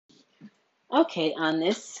Okay, on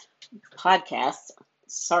this podcast,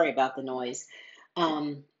 sorry about the noise.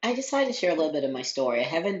 I decided to share a little bit of my story. I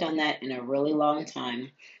haven't done that in a really long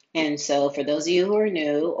time. And so, for those of you who are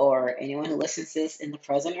new or anyone who listens to this in the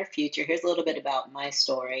present or future, here's a little bit about my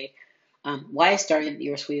story. Why I started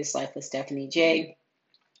Your Sweetest Life with Stephanie J,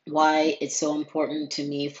 why it's so important to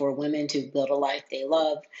me for women to build a life they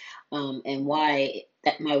love, and why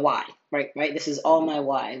that my why, right? This is all my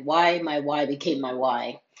why my why became my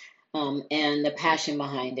why, and the passion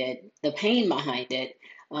behind it, the pain behind it,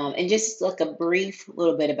 and just like a brief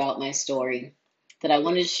little bit about my story that I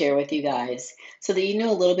wanted to share with you guys so that you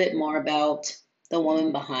know a little bit more about the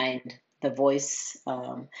woman behind the voice,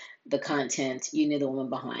 the content, you know, the woman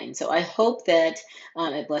behind. So I hope that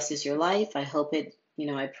it blesses your life. I hope it,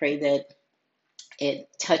 I pray that it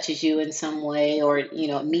touches you in some way or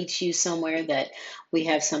meets you somewhere that we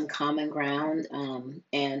have some common ground,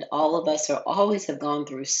 and all of us are always have gone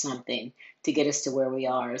through something to get us to where we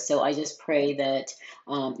are. So I just pray that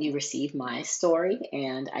you receive my story,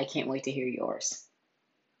 and I can't wait to hear yours.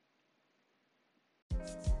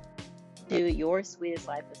 To Your Sweetest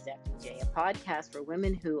Life with Stephanie J, a podcast for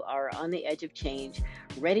women who are on the edge of change,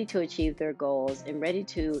 ready to achieve their goals, and ready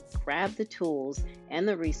to grab the tools and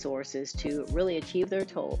the resources to really achieve their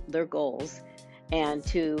goals and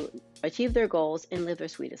to achieve their goals and live their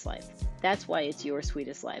sweetest life. That's why it's your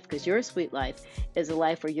sweetest life, because your sweet life is a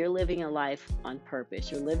life where you're living a life on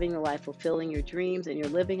purpose. You're living a life fulfilling your dreams, and you're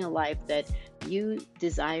living a life that you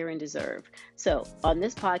desire and deserve. So on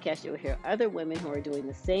this podcast, you'll hear other women who are doing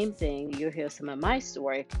the same thing. You'll hear some of my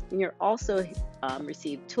story, and you'll also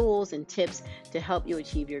receive tools and tips to help you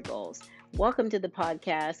achieve your goals. Welcome to the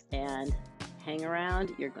podcast, and hang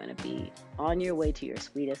around. You're going to be on your way to your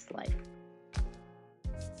sweetest life.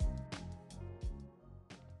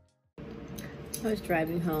 I was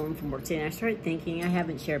driving home from work today and I started thinking I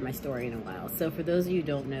haven't shared my story in a while. So for those of you who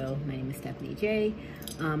don't know, my name is Stephanie J.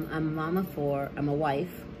 I'm a mama of four. I'm a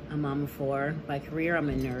wife. I'm a mama of four. By career, I'm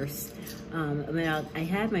a nurse. I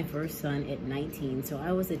had my first son at 19, so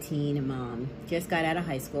I was a teen mom. Just got out of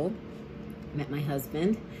high school. Met my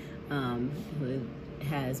husband, who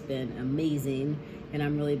has been amazing. And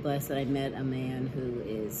I'm really blessed that I met a man who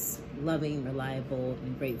is loving, reliable,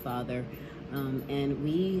 and a great father. And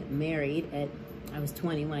we married I was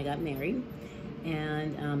 20 when I got married,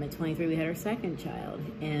 and at 23 we had our second child,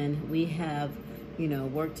 and we have,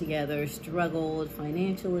 worked together, struggled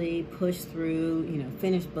financially, pushed through,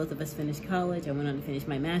 both of us finished college. I went on to finish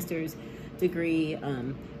my master's degree,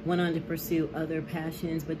 went on to pursue other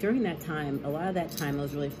passions, but during that time, a lot of that time it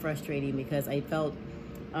was really frustrating because I felt,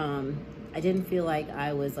 I didn't feel like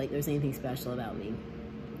there was anything special about me.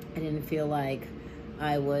 I didn't feel like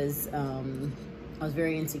I was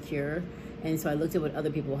very insecure. And so I looked at what other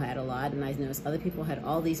people had a lot, and I noticed other people had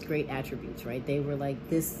all these great attributes, right? They were like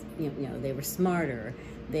this, they were smarter.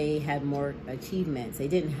 They had more achievements. They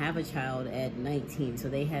didn't have a child at 19, so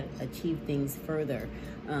they had achieved things further.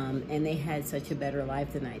 And they had such a better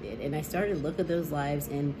life than I did. And I started to look at those lives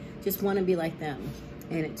and just want to be like them.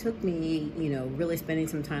 And it took me, really spending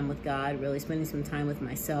some time with God, really spending some time with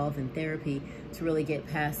myself and therapy to really get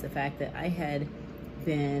past the fact that I had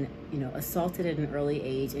been, assaulted at an early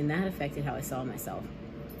age, and that affected how I saw myself.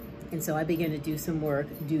 And so I began to do the work,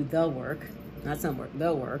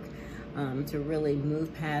 to really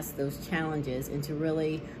move past those challenges and to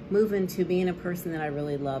really move into being a person that I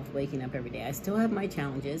really loved waking up every day. I still have my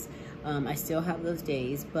challenges. I still have those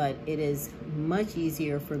days, but it is much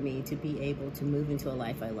easier for me to be able to move into a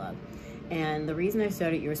life I love. And the reason I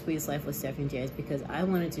started Your Sweetest Life with Stephanie J is because I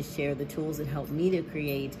wanted to share the tools that helped me to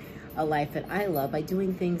create a life that I love by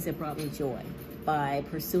doing things that brought me joy, by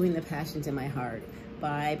pursuing the passions in my heart,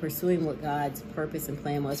 by pursuing what God's purpose and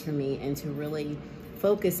plan was for me, and to really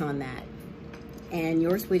focus on that. And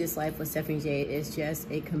Your Sweetest Life with Stephanie J is just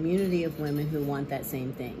a community of women who want that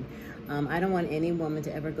same thing. I don't want any woman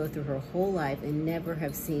to ever go through her whole life and never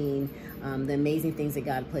have seen the amazing things that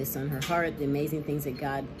God placed on her heart, the amazing things that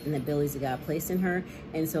God and the abilities that God placed in her.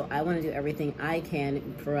 And so I want to do everything I can,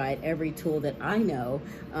 provide every tool that I know,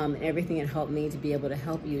 and everything that helped me to be able to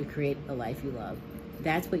help you create a life you love.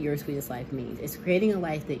 That's what Your Sweetest Life means. It's creating a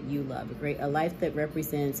life that you love, a life that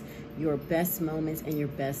represents your best moments and your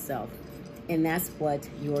best self. And that's what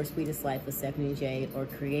Your Sweetest Life with Stephanie J, or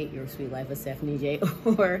Create Your Sweet Life with Stephanie J,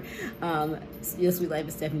 or Your Sweet Life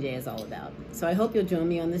with Stephanie J is all about. So I hope you'll join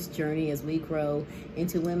me on this journey as we grow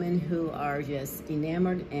into women who are just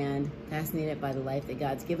enamored and fascinated by the life that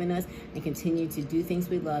God's given us, and continue to do things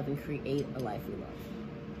we love and create a life we love.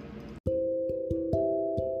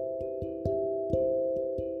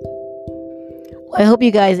 I hope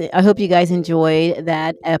you guys enjoyed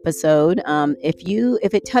that episode.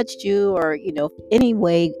 If it touched you, or any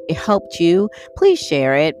way it helped you, please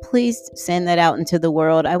share it. Please send that out into the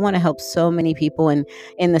world. I want to help so many people, and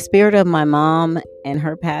in the spirit of my mom and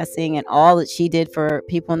her passing and all that she did for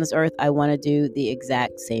people on this earth, I want to do the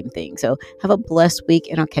exact same thing. So have a blessed week,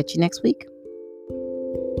 and I'll catch you next week.